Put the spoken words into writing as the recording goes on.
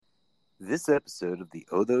This episode of the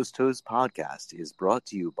Oh Those Toes podcast is brought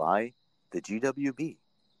to you by the GWB,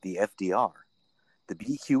 the FDR, the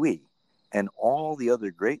BQE, and all the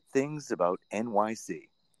other great things about NYC.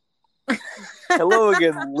 Hello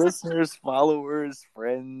again, listeners, followers,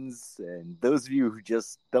 friends, and those of you who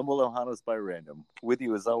just stumbled upon us by random. With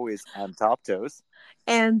you, as always, I'm Top Toes.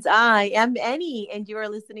 And I am Annie, and you are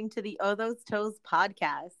listening to the Oh Those Toes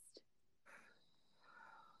podcast.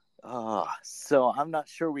 So I'm not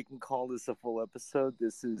sure we can call this a full episode.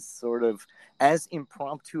 This is sort of as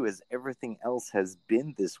impromptu as everything else has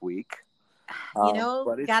been this week.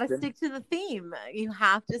 Gotta stick to the theme. You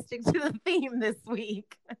have to stick to the theme this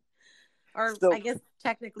week. I guess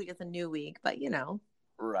technically it's a new week, but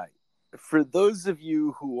Right. For those of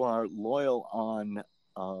you who are loyal on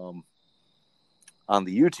the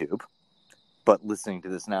YouTube, but listening to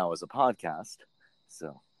this now as a podcast,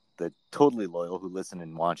 so the totally loyal who listen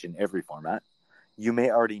and watch in every format, you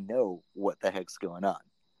may already know what the heck's going on.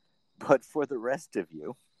 But for the rest of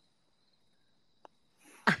you...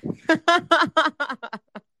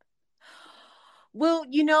 Well,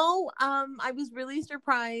 I was really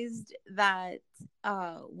surprised that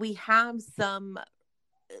we have some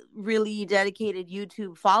really dedicated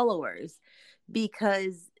YouTube followers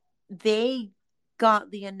because they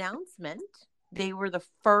got the announcement. They were the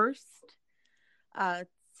first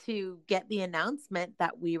to get the announcement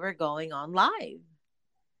that we were going on live.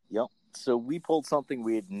 Yep. So we pulled something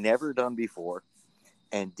we had never done before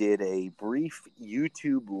and did a brief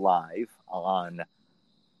YouTube live on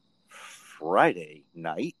Friday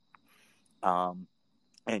night. And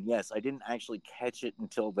yes, I didn't actually catch it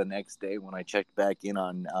until the next day when I checked back in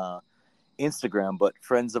on Instagram, but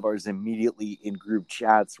friends of ours immediately in group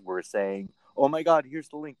chats were saying, "Oh my God, here's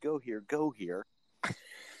the link. Go here, go here."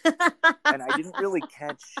 And I didn't really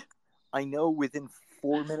catch. I know within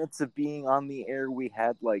 4 minutes of being on the air, we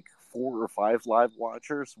had like 4 or 5 live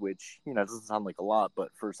watchers, which, doesn't sound like a lot, but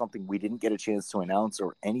for something we didn't get a chance to announce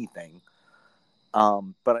or anything.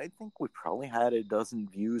 But I think we probably had a dozen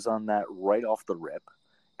views on that right off the rip,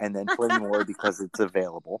 and then plenty more because it's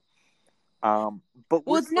available. But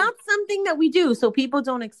it's not something that we do, so people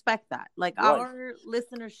don't expect that. Like, right. Our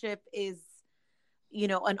listenership is,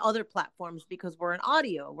 on other platforms because we're an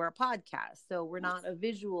audio, we're a podcast, so we're not a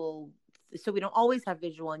visual. So we don't always have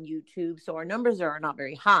visual on YouTube, so our numbers are not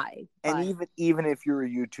very high. But... And even if you're a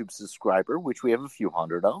YouTube subscriber, which we have a few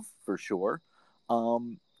hundred of for sure,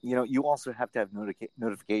 you also have to have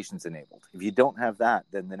notifications enabled. If you don't have that,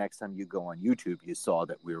 then the next time you go on YouTube, you saw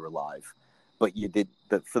that we were live. But you did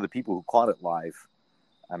for the people who caught it live.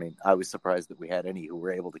 I mean, I was surprised that we had any who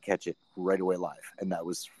were able to catch it right away live, and that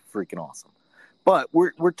was freaking awesome. But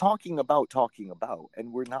we're talking about,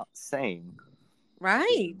 and we're not saying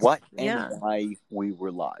right what and why we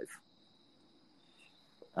were live.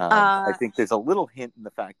 I think there's a little hint in the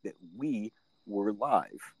fact that we were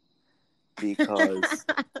live because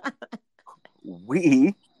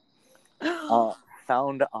we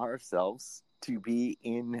found ourselves to be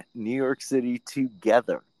in New York City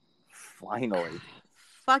together. Finally.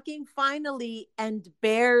 Fucking finally and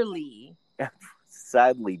barely.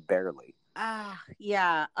 Sadly, barely.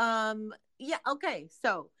 Yeah. Okay.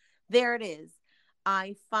 So there it is.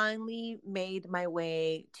 I finally made my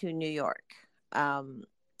way to New York.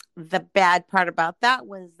 The bad part about that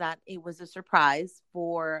was that it was a surprise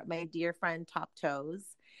for my dear friend Top Toes,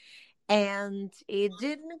 and it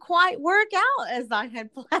didn't quite work out as I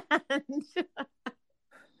had planned.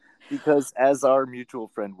 Because as our mutual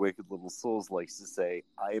friend Wicked Little Souls likes to say,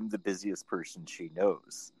 I am the busiest person she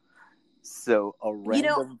knows. So a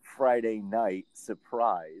random Friday night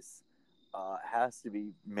surprise has to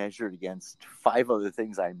be measured against 5 other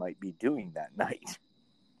things I might be doing that night.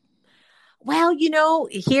 Well,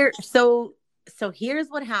 so here's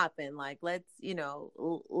what happened. Like, let's lay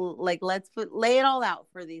it all out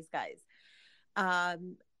for these guys.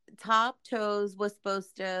 Top Toes was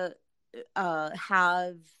supposed to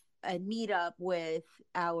have a meetup with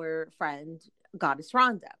our friend Goddess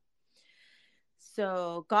Rhonda.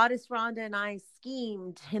 So Goddess Rhonda and I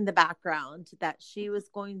schemed in the background that she was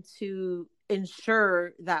going to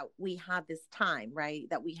ensure that we had this time, right?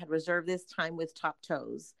 That we had reserved this time with Top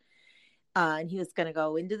Toes. And he was going to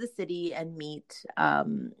go into the city and meet,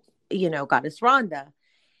 Goddess Rhonda.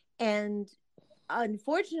 And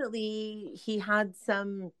unfortunately, he had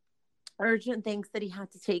some urgent things that he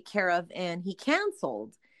had to take care of, and he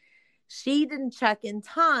canceled. She didn't check in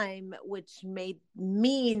time, which made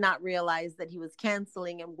me not realize that he was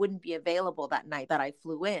canceling and wouldn't be available that night that I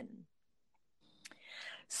flew in.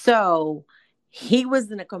 So he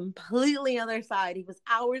was in a completely other side. He was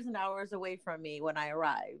hours and hours away from me when I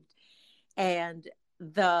arrived. And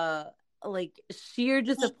the like sheer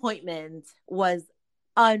disappointment was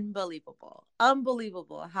unbelievable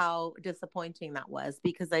how disappointing that was,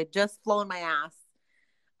 because I just flown my ass,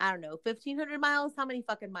 I don't know, 1,500 miles. How many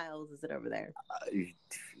fucking miles is it over there?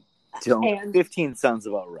 Don't, And 15 sounds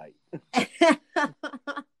about right.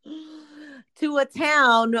 to a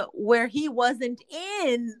town where he wasn't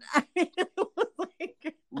in. It was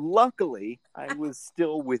like... Luckily, I was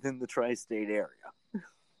still within the tri-state area.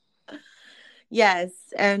 Yes,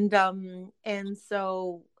 and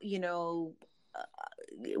so,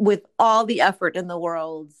 with all the effort in the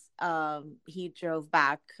world, he drove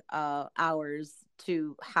back hours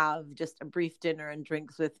to have just a brief dinner and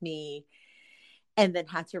drinks with me, and then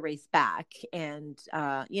had to race back. And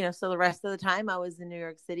so the rest of the time I was in New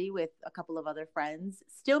York City with a couple of other friends.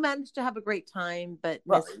 Still managed to have a great time, but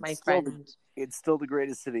missed my friend. It's still the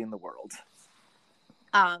greatest city in the world.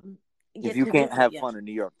 If you can't have fun in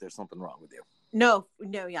New York, there's something wrong with you. No,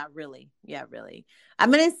 yeah, really.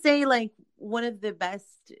 I'm gonna say, like, one of the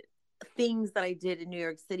best things that I did in New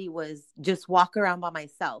York City was just walk around by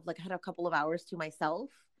myself. Like, I had a couple of hours to myself.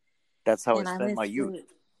 That's how I spent my youth.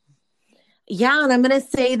 Yeah, and I'm gonna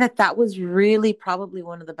say that was really probably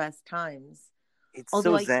one of the best times. It's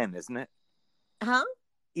so zen, isn't it? Huh?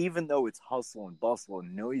 Even though it's hustle and bustle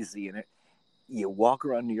and noisy in it, you walk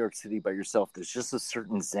around New York City by yourself, there's just a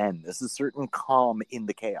certain zen. There's a certain calm in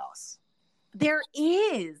the chaos. There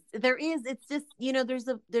is. It's just,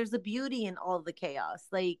 there's a beauty in all the chaos.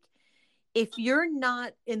 Like, if you're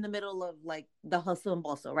not in the middle of, like, the hustle and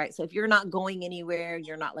bustle, right? So if you're not going anywhere,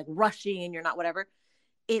 you're not, like, rushing, and you're not whatever,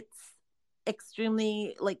 it's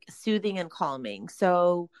extremely, like, soothing and calming.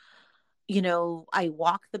 So, I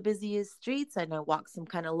walk the busiest streets, and I walk some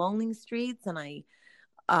kind of lonely streets, and I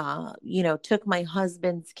took my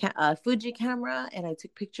husband's Fuji camera, and I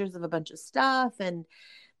took pictures of a bunch of stuff and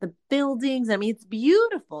the buildings. I mean, it's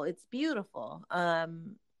beautiful.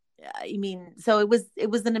 So it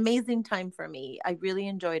was an amazing time for me. I really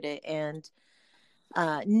enjoyed it. And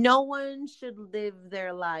no one should live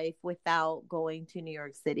their life without going to New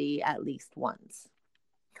York City at least once.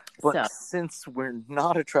 But since we're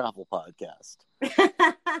not a travel podcast,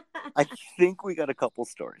 I think we got a couple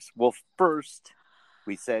stories. Well, first,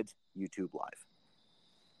 we said YouTube Live.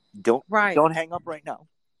 Don't hang up right now.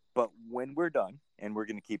 But when we're done, and we're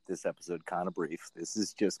going to keep this episode kind of brief, this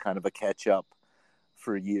is just kind of a catch up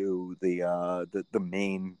for you. The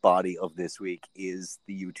main body of this week is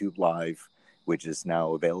the YouTube Live, which is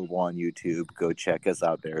now available on YouTube. Go check us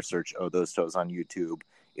out there. Search Oh Those Toes on YouTube.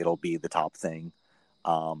 It'll be the top thing,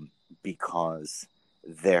 because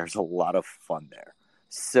there's a lot of fun there.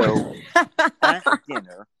 So at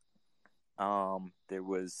dinner, there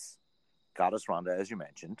was Goddess Rhonda, as you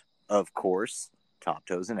mentioned, of course, Top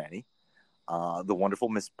Toes and Eddie, the wonderful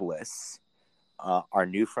Miss Bliss, our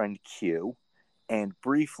new friend Q, and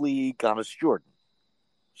briefly Goddess Jordan.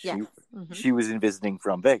 She was visiting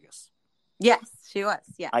from Vegas. Yes, she was.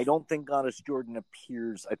 Yeah. I don't think Goddess Jordan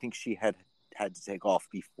appears. I think she had to take off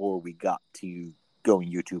before we got to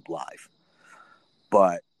going YouTube Live.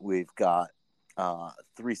 But we've got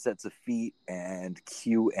 3 sets of feet, and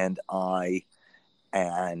Q and I,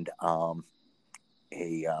 and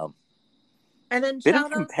and then bit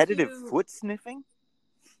of competitive foot sniffing.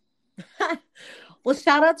 Well,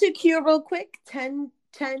 shout out to Q real quick. 10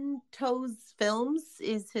 Toes Films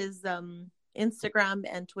is his Instagram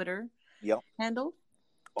and Twitter handle.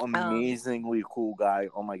 Amazingly cool guy.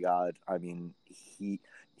 Oh my god. I mean, he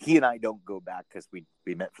and I don't go back because we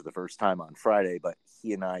met for the first time on Friday, but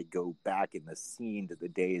he and I go back in the scene to the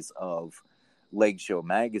days of Leg Show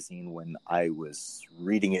magazine when I was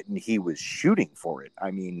reading it and he was shooting for it.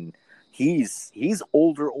 I mean, he's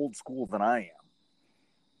old school than I am.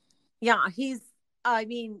 Yeah,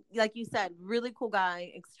 like you said, really cool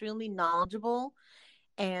guy, extremely knowledgeable,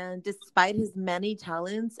 and despite his many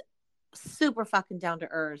talents, super fucking down to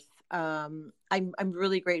earth. I'm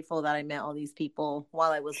really grateful that I met all these people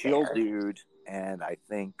while I was Chill there. Dude, and I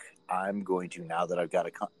think I'm going to, now that I've got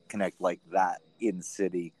to connect like that in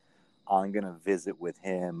city, I'm going to visit with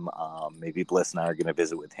him. Maybe Bliss and I are going to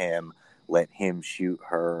visit with him, let him shoot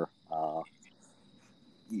her.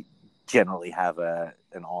 Generally have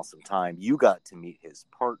an awesome time. You got to meet his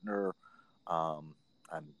partner. I'm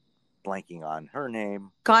blanking on her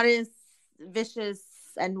name. Goddess Vicious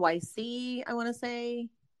NYC, I want to say.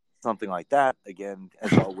 Something like that. Again,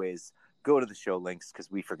 as always, go to the show links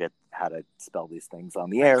because we forget how to spell these things on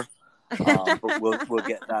the air. But we'll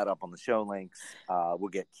get that up on the show links. We'll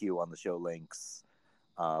get Q on the show links.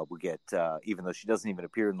 We'll get, even though she doesn't even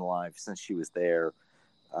appear in the live since she was there,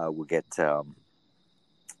 we'll get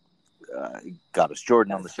Goddess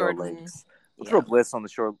Jordan on the show links. We'll Yeah. throw Bliss on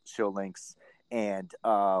the show links, and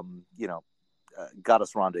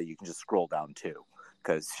Goddess Rhonda, you can just scroll down too,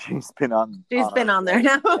 because she's been on. She's been on there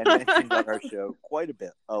now and mentioned on our show quite a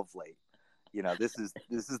bit of late. This is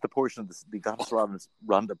the portion of the Goddess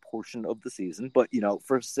Rhonda portion of the season, but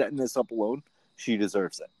for setting this up alone, she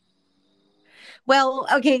deserves it. Well,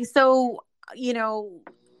 okay, so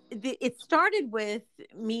it started with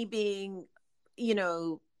me being,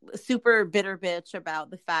 super bitter bitch about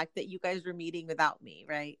the fact that you guys were meeting without me,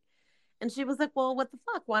 right? And she was like, well, what the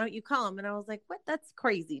fuck? Why don't you come? And I was like, what? That's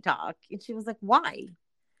crazy talk. And she was like, why?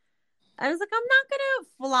 I was like, I'm not gonna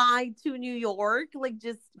fly to New York like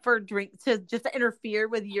just for just to interfere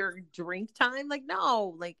with your drink time. Like,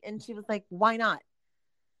 no. Like, and she was like, why not?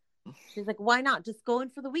 She's like, why not? Just go in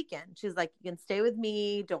for the weekend. She's like, you can stay with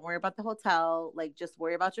me. Don't worry about the hotel. Like, just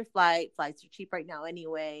worry about your flight. Flights are cheap right now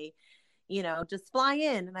anyway. Just fly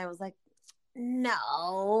in. And I was like,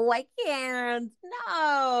 no, I can't.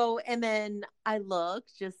 No. And then I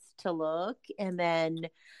looked just to look. And then,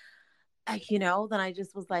 then I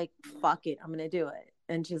just was like, fuck it. I'm going to do it.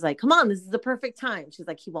 And she's like, come on, this is the perfect time. She's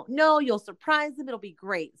like, he won't know. You'll surprise him. It'll be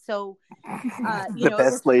great. So, the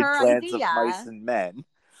best laid plans of mice and men.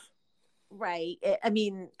 Right. I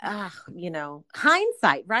mean,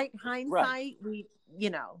 hindsight, right? Hindsight, right.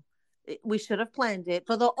 We should have planned it.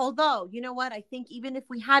 But although, you know what? I think even if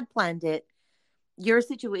we had planned it, your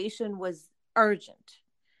situation was urgent.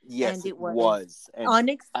 Yes, and it was. And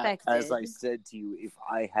unexpected. As I said to you, if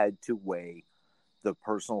I had to weigh the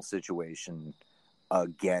personal situation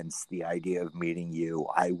against the idea of meeting you,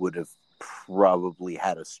 I would have probably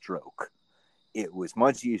had a stroke. It was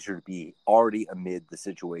much easier to be already amid the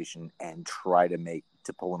situation and try to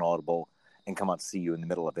pull an audible and come out to see you in the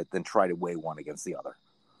middle of it than try to weigh one against the other.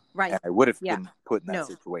 Right. And I would have been put in that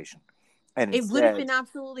situation. And it would have been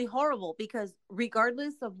absolutely horrible because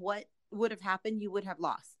regardless of what would have happened, you would have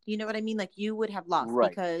lost. You know what I mean? Like you would have lost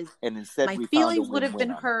because and instead my feelings would have been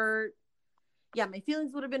hurt. Yeah, my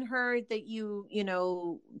feelings would have been hurt that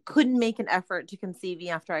you couldn't make an effort to conceive me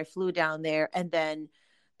after I flew down there. And then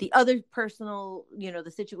the other personal,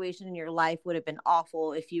 the situation in your life would have been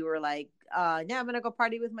awful if you were like, I'm going to go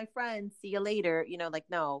party with my friends. See you later.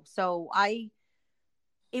 No. So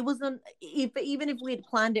it wasn't, even if we had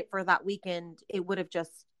planned it for that weekend, it would have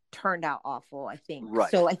just turned out awful, I think. Right.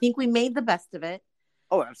 So I think we made the best of it.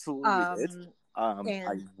 Oh, absolutely did.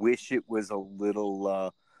 I wish it was a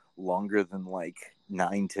little longer than like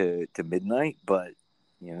 9 to midnight, but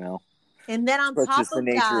and then on top just the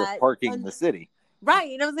nature of parking in the city.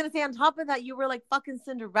 Right. And I was going to say, on top of that, you were like fucking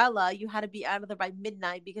Cinderella. You had to be out of there by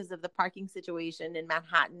midnight because of the parking situation in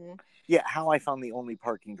Manhattan. Yeah, how I found the only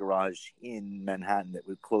parking garage in Manhattan that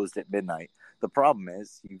was closed at midnight. The problem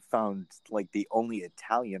is you found like the only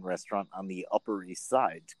Italian restaurant on the Upper East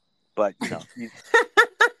Side. But,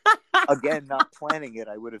 again, not planning it,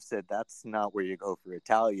 I would have said that's not where you go for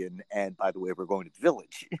Italian. And by the way, we're going to the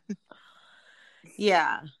Village.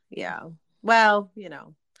 Yeah. Well,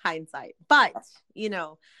 hindsight, but it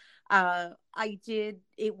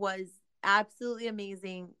was absolutely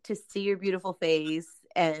amazing to see your beautiful face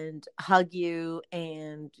and hug you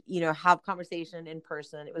and have conversation in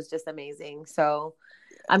person. It was just amazing. So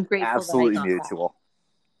I'm grateful.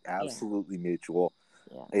 Absolutely mutual.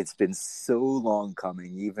 Yeah. It's been so long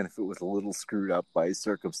coming, even if it was a little screwed up by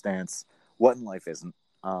circumstance. What in life isn't?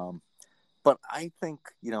 But I think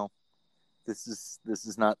this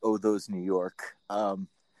is not those New York.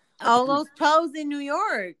 All those toes in New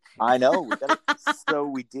York. I know. So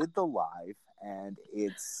we did the live, and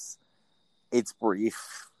it's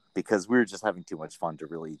brief because we were just having too much fun to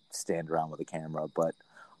really stand around with a camera. But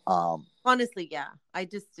honestly, yeah, I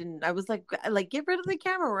just didn't. I was like, get rid of the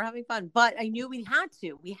camera. We're having fun. But I knew we had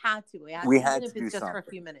to. We had to do just for a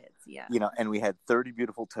few minutes. Yeah. And we had 30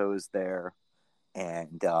 beautiful toes there,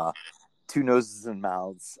 and 2 noses and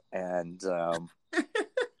mouths, and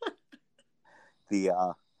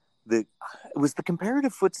was the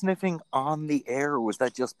comparative foot sniffing on the air, or was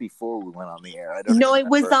that just before we went on the air? I don't know. It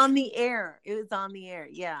was on the air.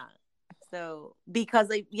 Yeah. So because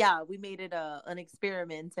we made it an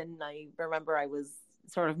experiment, and I remember I was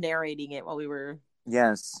sort of narrating it while we were.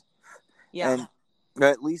 Yes. Yeah. And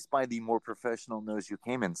at least by the more professional nose, you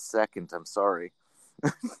came in second. I'm sorry.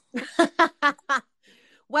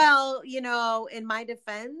 Well, in my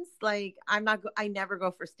defense, like I never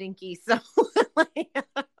go for stinky. So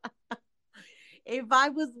if I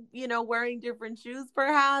was, wearing different shoes,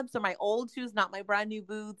 perhaps, or my old shoes, not my brand new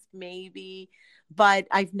boots, maybe, but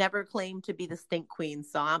I've never claimed to be the stink queen.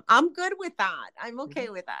 So I'm good with that. I'm okay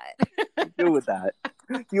with that. Good with that.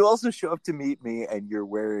 You also show up to meet me and you're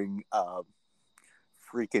wearing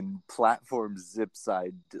freaking platform zip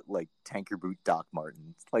side like tanker boot Doc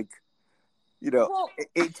Martens. Like, you know, Well,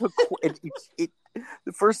 it took it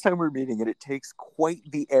the first time we're meeting, and it takes quite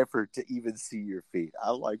the effort to even see your feet.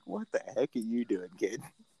 I'm like, what the heck are you doing, kid?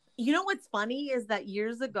 you know what's funny is that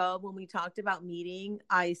years ago when we talked about meeting,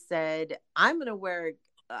 I said I'm gonna wear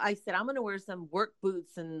some work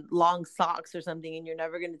boots and long socks or something, and you're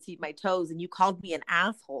never gonna see my toes. And you called me an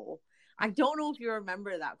asshole. I don't know if you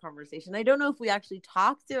remember that conversation. I don't know if we actually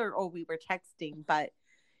talked or we were texting, but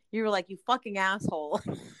you were like, "You fucking asshole,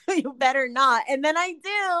 you better not." And then I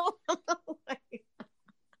do.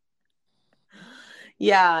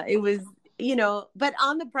 Yeah, it was, but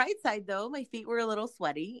on the bright side though, my feet were a little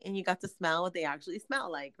sweaty and you got to smell what they actually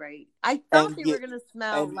smell like, right? I thought And they you, were going to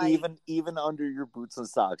smell and like even under your boots and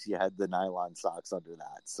socks, you had the nylon socks under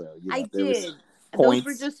that. So I there was did. Those were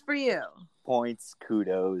points, just for you.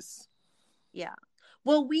 kudos. Yeah.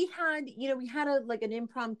 Well, we had a like an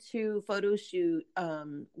impromptu photo shoot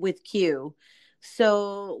with Q.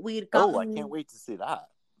 So we'd Oh, I can't gotten wait to see that.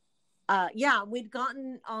 yeah, we'd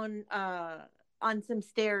gotten on some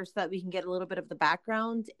stairs so that we can get a little bit of the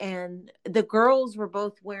background, and the girls were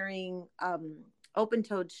both wearing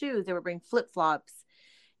open-toed shoes. They were wearing flip-flops,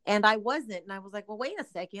 and I wasn't. And I was like, well, wait a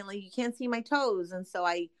second, like you can't see my toes. And so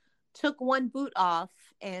I took one boot off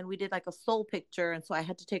and we did like a soul picture, and so I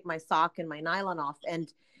had to take my sock and my nylon off,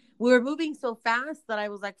 and we were moving so fast that I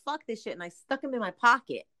was like, fuck this shit, and I stuck them in my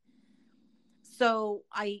pocket. So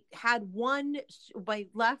I had my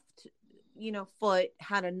left, foot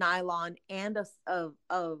had a nylon and a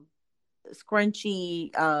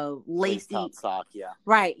scrunchy, Lace lacy, top sock, yeah.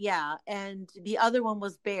 right, yeah, and the other one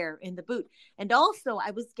was bare in the boot. And also,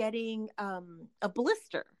 I was getting a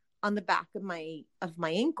blister on the back of my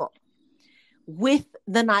ankle with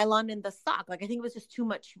the nylon in the sock. Like I think it was just too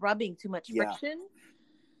much rubbing, too much Yeah. friction.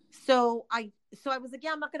 So I was like,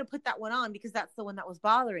 yeah, I'm not going to put that one on because that's the one that was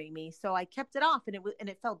bothering me. So I kept it off, and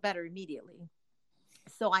it felt better immediately.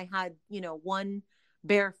 So I had, one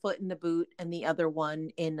barefoot in the boot and the other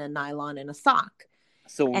one in a nylon and a sock.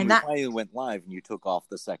 So when And we that, finally went live and you took off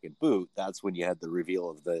the second boot, that's when you had the reveal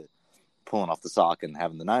of the pulling off the sock and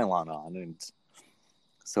having the nylon on. And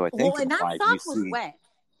so I think in and that live you sock was see, wet.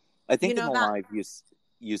 I think in the That, live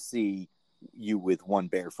you see you with one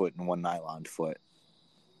barefoot and one nylon foot.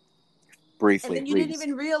 and Briefly, then at you didn't least.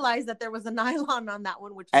 even realize that there was a nylon on that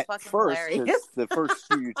one, which was At fucking first, hilarious. because the first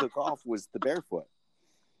shoe you took off was the barefoot.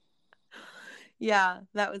 Yeah,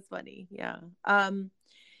 that was funny. Yeah.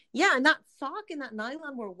 Yeah, and that sock and that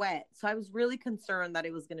nylon were wet. So I was really concerned that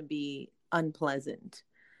it was going to be unpleasant.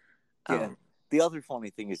 Yeah. The other funny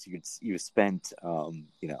thing is you spent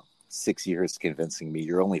 6 years convincing me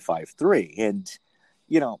you're only 5'3", and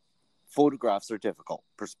photographs are difficult,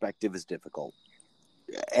 perspective is difficult,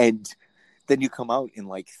 and then you come out in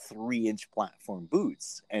like 3-inch platform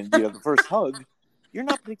boots, and the first hug, you're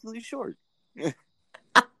not particularly short.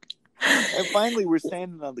 And finally, we're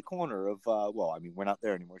standing on the corner of, we're not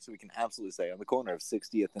there anymore, so we can absolutely say on the corner of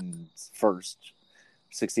 60th and 1st,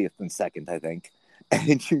 60th and 2nd, I think.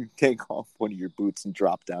 And you take off one of your boots and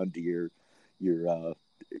drop down to your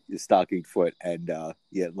stocking foot, and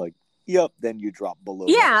then you drop below.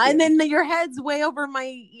 Yeah, and then your head's way over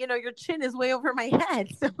my, your chin is way over my head.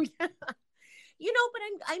 So, but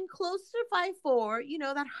I'm close to 5'4".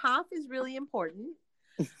 That half is really important.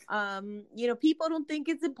 People don't think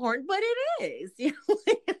it's important, but it is.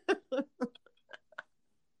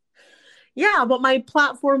 Yeah, but my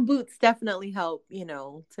platform boots definitely help,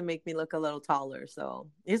 to make me look a little taller. So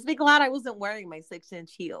just be glad I wasn't wearing my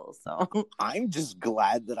 6-inch heels. So I'm just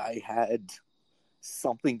glad that I had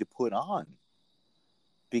something to put on,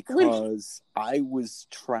 because I was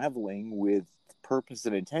traveling with purpose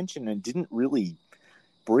and intention and didn't really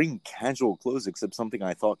bring casual clothes except something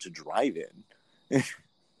I thought to drive in.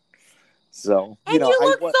 So, and you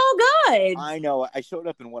look so good. I know. I showed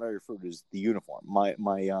up in what I refer to as the uniform. My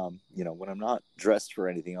when I'm not dressed for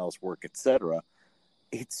anything else, work, etc.,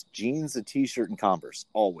 it's jeans, a t-shirt, and Converse,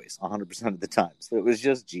 always, 100% of the time. So it was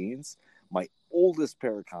just jeans. My oldest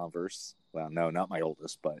pair of Converse. Well, no, not my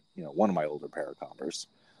oldest, but one of my older pair of Converse.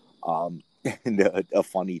 And a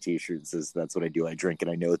funny t-shirt that says, "That's what I do. I drink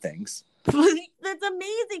and I know things." That's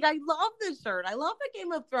amazing. I love this shirt. I love the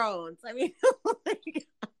Game of Thrones. I mean,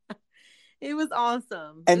 it was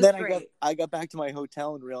awesome. And then I got back to my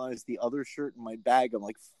hotel and realized the other shirt in my bag. I'm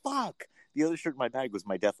like, fuck. The other shirt in my bag was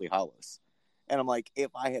my Deathly Hallows. And I'm like, if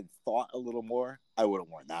I had thought a little more, I would have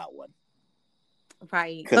worn that one.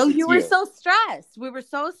 Right. Though you were so stressed. We were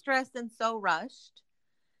so stressed and so rushed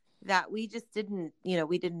that we just didn't, we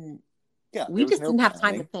just didn't have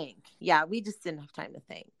time to think. Yeah, we just didn't have time to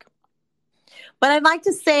think. But I'd like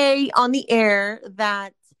to say on the air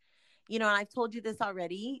that, and I've told you this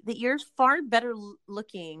already, that you're far better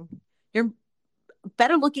looking. You're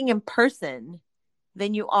better looking in person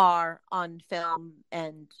than you are on film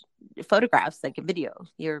and photographs, like a video.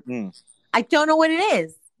 I don't know what it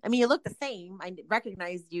is. I mean, you look the same. I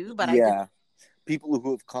recognized you, but yeah. People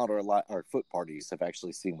who have caught our foot parties have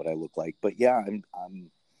actually seen what I look like. But yeah,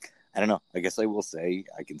 I'm I don't know. I guess I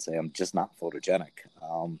can say I'm just not photogenic.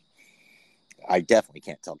 I definitely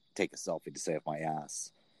can't take a selfie to save my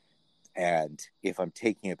ass. And if I'm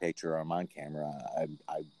taking a picture or I'm on camera, I'm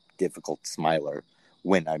difficult smiler.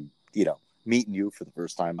 When I'm, meeting you for the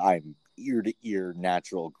first time, I'm ear to ear,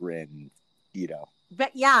 natural grin,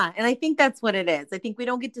 But yeah, and I think that's what it is. I think we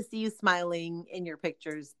don't get to see you smiling in your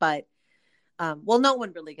pictures, but well, no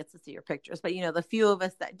one really gets to see your pictures, but the few of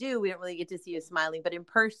us that do, we don't really get to see you smiling. But in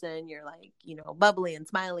person, you're like, bubbly and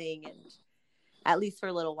smiling, and at least for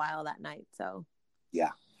a little while that night. So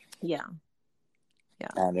yeah.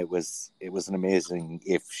 And it was an amazing,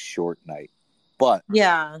 if short, night, but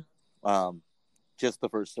just the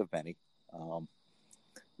first of many.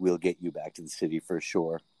 We'll get you back to the city for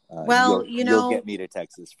sure. Well, you'll get me to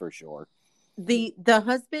Texas for sure. The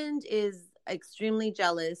husband is extremely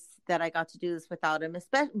jealous that I got to do this without him,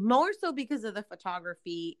 especially more so because of the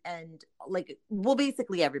photography and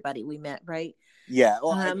basically everybody we met, right? Yeah,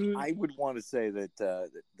 well, I would want to say that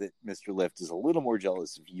that Mr. Lift is a little more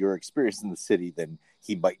jealous of your experience in the city than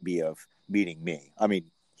he might be of meeting me. I mean,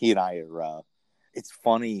 he and I are. It's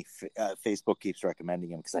funny. Facebook keeps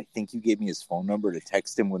recommending him because I think you gave me his phone number to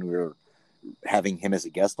text him when we were having him as a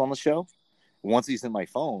guest on the show. Once he's in my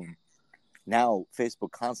phone, now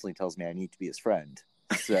Facebook constantly tells me I need to be his friend.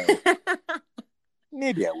 So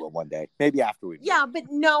maybe I will one day. Maybe after we meet. Yeah, but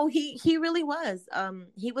no, he really was.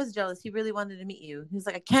 He was jealous. He really wanted to meet you. He's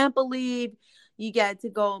like, I can't believe you get to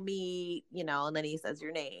go meet, and then he says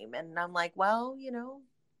your name. And I'm like, well,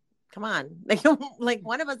 come on. Like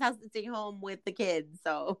one of us has to stay home with the kids.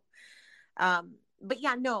 So but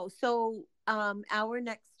yeah, no. So our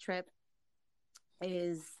next trip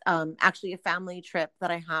is actually a family trip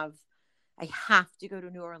that I have to go to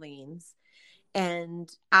New Orleans. And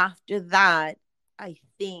after that, I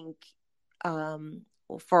think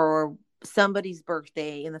for somebody's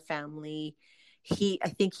birthday in the family, I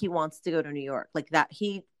think he wants to go to New York. Like that,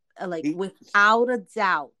 without a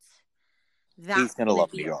doubt, he's gonna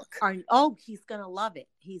love New York. He's gonna love it.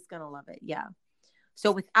 He's gonna love it. Yeah.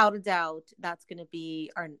 So without a doubt, that's gonna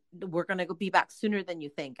be we're gonna be back sooner than you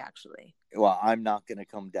think, actually. Well, I'm not gonna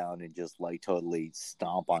come down and just totally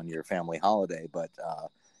stomp on your family holiday, but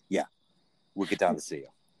yeah, we'll get down to see you.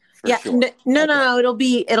 Sure. No. It'll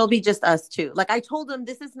be just us two. Like I told him,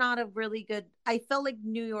 this is not a really good. I felt like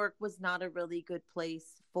New York was not a really good place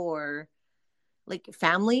for like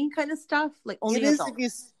family kind of stuff. Like only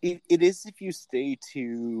adults. It is if you stay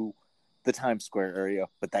to the Times Square area,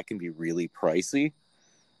 but that can be really pricey.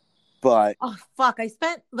 But oh fuck, I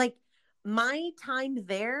spent like my time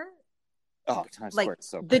there. Oh, Times Square is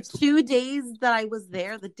so pricey. The 2 days that I was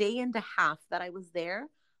there, the day and a half that I was there,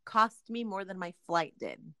 cost me more than my flight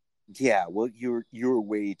did. Yeah, well, you're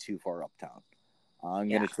way too far uptown. I'm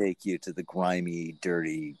going to take you to the grimy,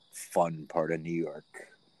 dirty, fun part of New York.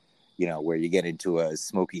 Where you get into a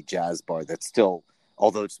smoky jazz bar that's still,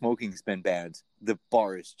 although smoking's been banned, the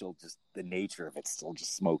bar is still just, the nature of it's still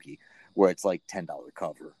just smoky, where it's like $10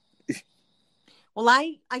 cover. Well,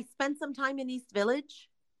 I spent some time in East Village,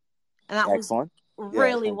 and that excellent. Was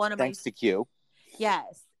really one of my... Thanks to Q.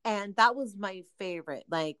 Yes. And that was my favorite.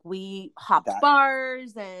 Like we hopped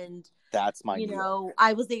bars and that's my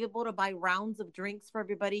I was able to buy rounds of drinks for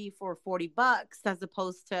everybody for $40 as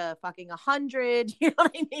opposed to fucking 100. You know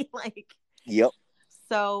what I mean? Like, yep.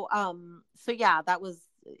 So, yeah, that was,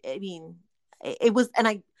 I mean, it was, and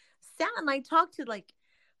I sat and I talked to like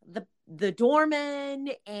the doorman,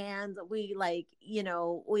 and we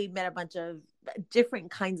we met a bunch of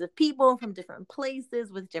different kinds of people from different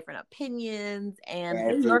places with different opinions, and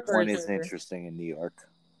everyone is interesting in New York.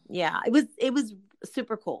 Yeah, it was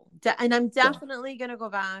super cool, and I'm definitely gonna go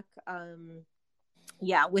back.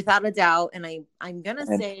 Yeah, without a doubt, and I'm gonna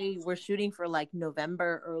say we're shooting for like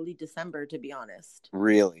November, early December, to be honest.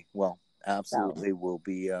 Really? Well, absolutely. We'll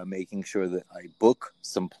be making sure that I book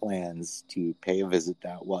some plans to pay a visit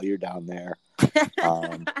while you're down there.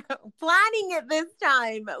 Planning it this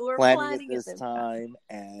time. We're planning it this time,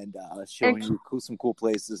 and showing you some cool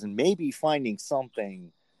places, and maybe finding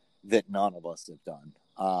something that none of us have done.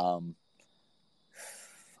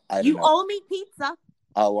 You owe me pizza.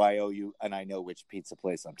 Oh, I owe you, and I know which pizza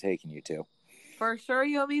place I'm taking you to. For sure,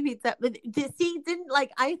 you owe me pizza. But see, didn't like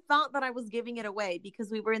I thought that I was giving it away because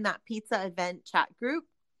we were in that pizza event chat group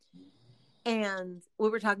and we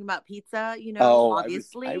were talking about pizza, Oh, I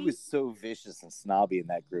obviously. was so vicious and snobby in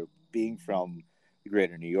that group. Being from the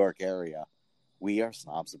greater New York area, we are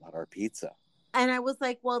snobs about our pizza. And I was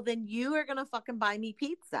like, well, then you are gonna fucking buy me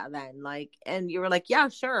pizza then. Like, and you were like, yeah,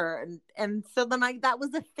 sure. And so then that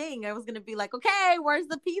was the thing. I was gonna be like, okay, where's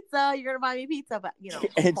the pizza? You're gonna buy me pizza, but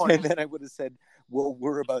of course. And then I would have said, well,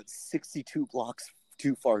 we're about 62 blocks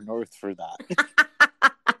too far north for that.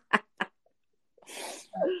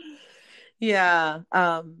 Yeah.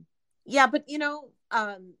 Yeah, but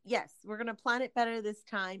yes, we're gonna plan it better this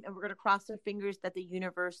time, and we're gonna cross our fingers that the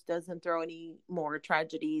universe doesn't throw any more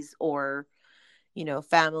tragedies or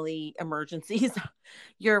family emergencies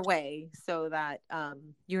your way, so that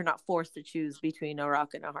you're not forced to choose between a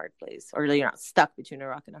rock and a hard place, or you're not stuck between a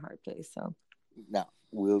rock and a hard place. So No,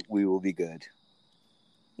 we will be good.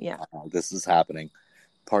 Yeah. This is happening.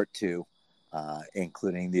 Part 2,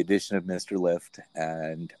 including the addition of Mr. Lift,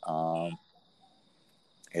 and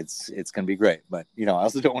it's going to be great. But, I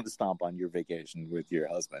also don't want to stomp on your vacation with your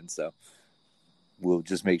husband. So we'll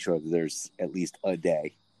just make sure that there's at least a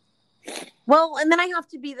day. Well, and then I have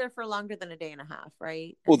to be there for longer than a day and a half,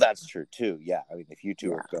 right? Well, that's true, too. Yeah. I mean, if you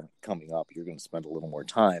two are coming up, you're going to spend a little more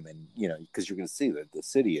time. And, because you're going to see that the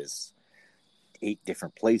city is 8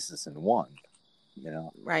 different places in one.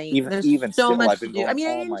 Right. Even so still, much I've been to do. going I mean,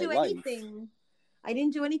 all my life. I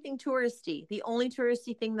didn't do anything touristy. The only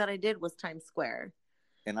touristy thing that I did was Times Square.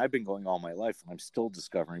 And I've been going all my life, and I'm still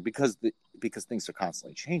discovering because things are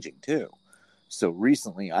constantly changing too. So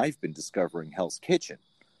recently, I've been discovering Hell's Kitchen,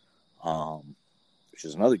 which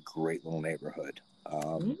is another great little neighborhood,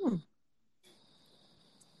 and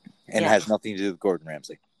has nothing to do with Gordon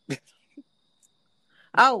Ramsay.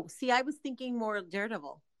 Oh, see, I was thinking more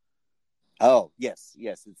Daredevil. Oh, yes,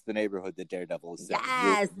 it's the neighborhood that Daredevil is set in.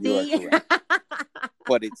 Yes, you are correct.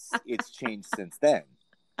 But it's changed since then,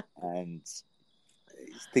 and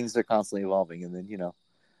things are constantly evolving. And then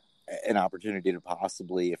an opportunity to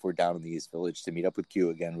possibly, if we're down in the East Village, to meet up with Q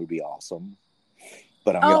again would be awesome.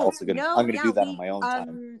 But I'm going to do that on my own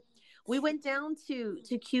time. We went down to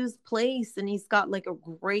Q's place, and he's got like a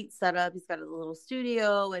great setup. He's got a little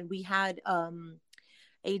studio, and we had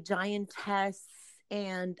a giantess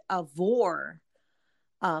and a vor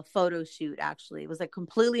photo shoot. Actually, it was like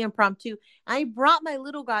completely impromptu. I brought my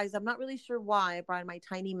little guys. I'm not really sure why. I brought my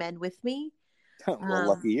tiny men with me. Well,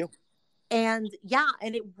 lucky you. And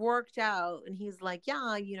and it worked out. And he's like,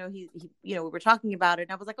 he we were talking about it.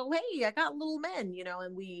 And I was like, oh, hey, I got little men,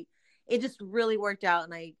 and it just really worked out.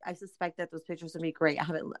 And I suspect that those pictures will be great. I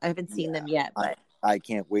haven't seen them yet, but I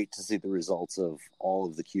can't wait to see the results of all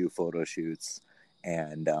of the Q photo shoots.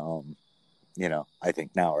 And, I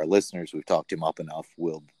think now our listeners, we've talked him up enough,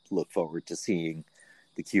 will look forward to seeing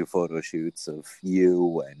the Q photo shoots of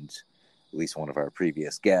you and at least one of our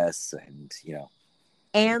previous guests, and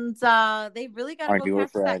and they really got to go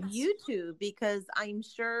catch that YouTube, because I'm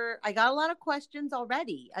sure I got a lot of questions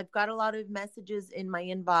already. I've got a lot of messages in my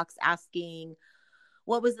inbox asking,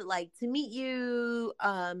 what was it like to meet you?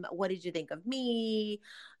 What did you think of me?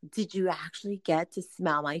 Did you actually get to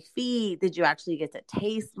smell my feet? Did you actually get to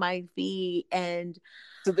taste my feet? And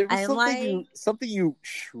so there was something you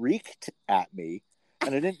shrieked at me,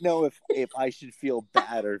 and I didn't know if I should feel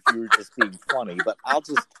bad or if you were just being funny, but I'll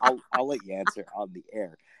let you answer on the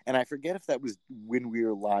air. And I forget if that was when we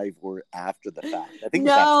were live or after the fact. I think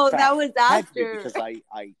that was after, because I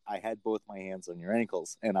had both my hands on your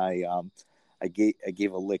ankles, and I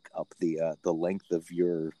gave a lick up the length of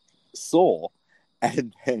your sole,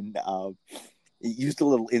 and then it used a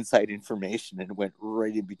little inside information and went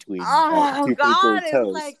right in between. Oh God! It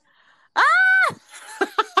was like, ah!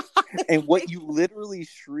 And what you literally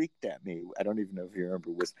shrieked at me, I don't even know if you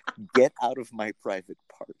remember, was, "Get out of my private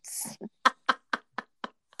parts."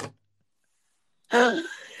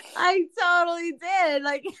 I totally did.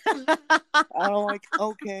 Like, I'm like,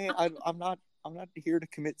 okay, I'm not here to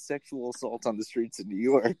commit sexual assault on the streets of New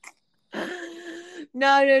York.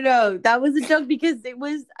 No. That was a joke, because it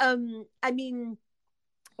was, I mean,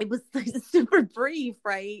 it was like super brief,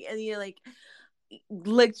 right? And like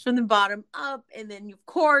licked from the bottom up, and then of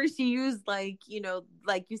course you used like you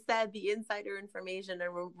said, the insider information,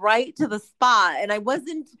 and went right to the spot, and I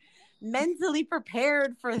wasn't mentally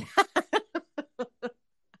prepared for that.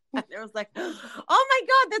 And I was like, oh my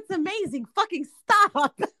God, that's amazing, fucking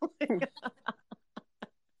stop.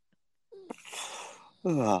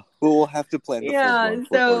 We'll have to plan the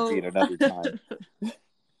full orgy at another time.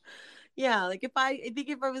 Yeah, like I think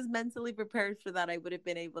if I was mentally prepared for that, I would have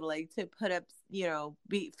been able to like to put up,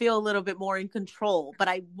 feel a little bit more in control, but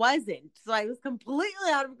I wasn't. So I was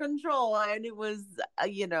completely out of control, and it was,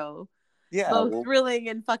 Yeah, both well, thrilling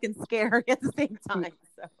and fucking scary at the same time.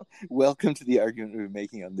 So welcome to the argument we're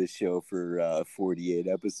making on this show for 48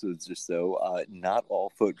 episodes or so. Not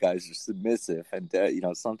all foot guys are submissive, and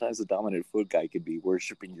sometimes a dominant foot guy could be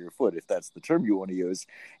worshiping your foot, if that's the term you want to use,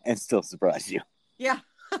 and still surprise you. yeah,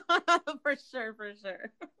 for sure, for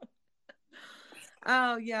sure.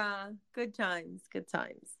 Oh yeah, good times, good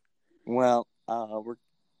times. Well, we're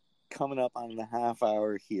coming up on the half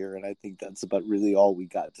hour here, and I think that's about really all we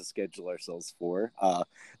got to schedule ourselves for.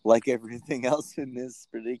 Like everything else in this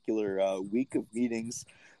particular week of meetings,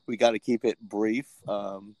 we got to keep it brief.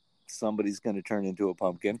 Somebody's going to turn into a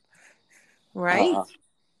pumpkin, Right?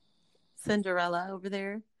 Cinderella over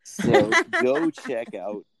there. so go check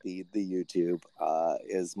out the YouTube.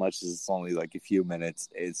 As much as it's only like a few minutes,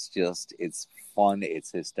 it's fun,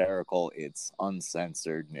 it's hysterical, it's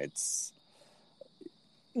uncensored, and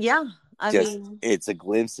Yeah, I mean, it's a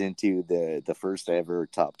glimpse into the first ever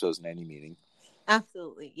Top Toes Nanny meeting.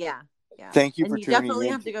 absolutely, yeah, yeah. Thank you And for you tuning definitely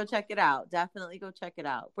in. have to go check it out. Definitely go check it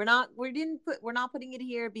out. We're not putting it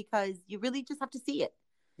here because you really just have to see it.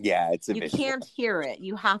 Yeah, it's a You visual. can't hear it.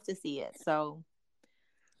 You have to see it. So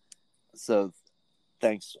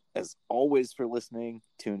thanks as always for listening,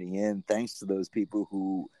 tuning in. Thanks to those people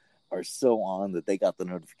who are so on that they got the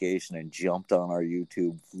notification and jumped on our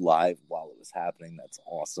YouTube live while it was happening. That's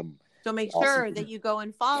awesome. So make Awesome. sure that you go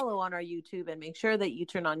and follow on our YouTube and make sure that you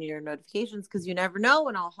turn on your notifications because you never know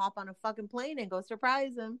when I'll hop on a fucking plane and go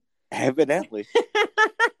surprise him. Evidently.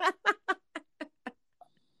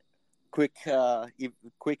 Quick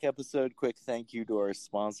episode, quick thank you to our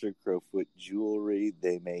sponsor, Crowfoot Jewelry.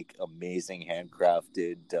 They make amazing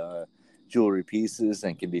handcrafted jewelry pieces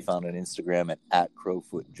and can be found on Instagram at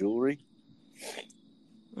Crowfoot Jewelry.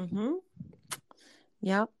 Mm-hmm.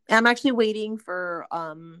 Yeah. I'm actually waiting for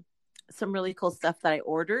some really cool stuff that I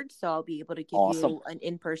ordered. So I'll be able to give you an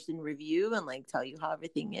in-person review and like tell you how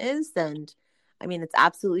everything is. And I mean, it's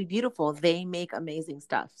absolutely beautiful. They make amazing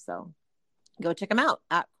stuff. So go check them out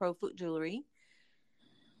at Crowfoot Jewelry.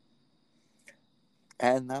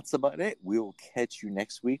 And that's about it. We will catch you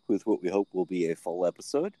next week with what we hope will be a full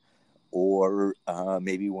episode. Or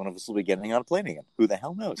maybe one of us will be getting on a plane again. Who the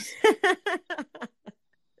hell knows?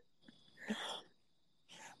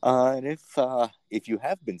 And if you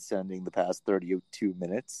have been spending the past 32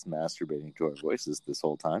 minutes masturbating to our voices this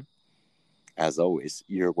whole time, as always,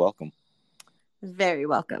 you're welcome. Very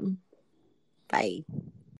welcome. Bye.